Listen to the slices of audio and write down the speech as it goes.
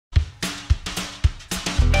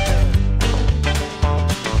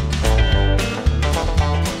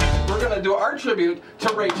our tribute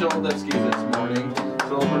to Rachel Lipsky this morning.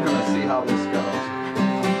 So we're going to see how this goes.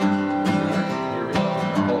 Here we go.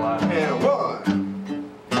 Hold on. And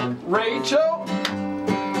one. Rachel.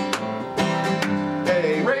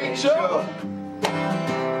 Hey, Rachel.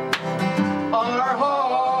 Our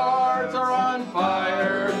hearts are on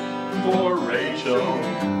fire for Rachel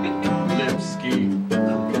Lipsky.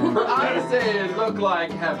 Her eyes, they look like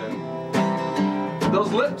heaven.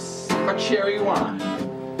 Those lips are cherry wine.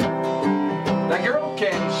 That girl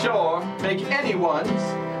can sure make anyone's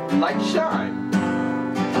light shine.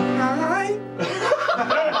 Hi.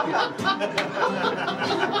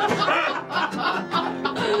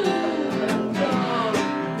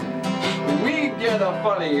 We get a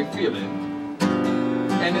funny feeling,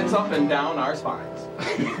 and it's up and down our spines.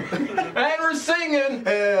 And we're singing.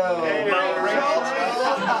 Hell, Hey, Rachel.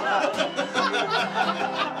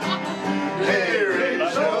 Hey,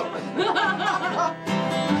 Rachel.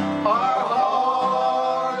 Our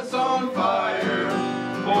hearts on fire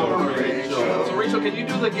for Rachel. So Rachel, can you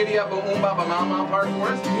do the giddy up, boom, bop, bow, bow part for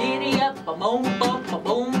us? Giddy up, a boom, bop, a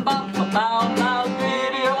boom, bop, a bow, bow.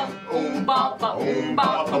 Giddy up, boom, bop, a boom,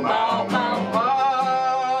 bop, a bow, bow.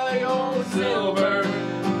 High on silver.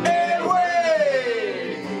 And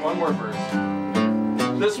way. One more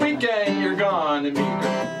verse. This weekend you're gonna meet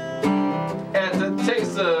her at the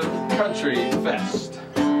Taste of Country Fest.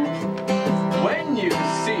 When you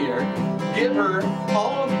see her, give her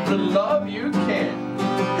all the love you can. I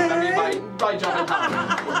mean, by jumping on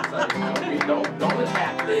her. Don't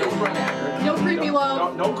attack her. Don't run at her. No creepy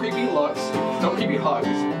love. No creepy looks. No creepy hugs.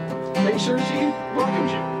 Make sure she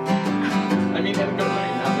welcomes you. I mean, in a good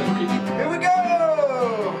way, not the creepy. Here we go.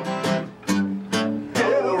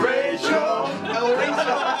 Hello, Rachel. Hello,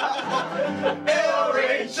 Rachel. Hello,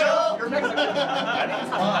 Rachel. You're Mexican.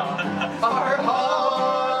 Our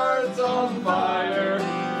hearts on fire for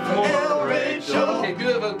Hello, Rachel. Rachel. Okay,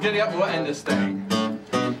 good. Giddy up. We'll end this thing.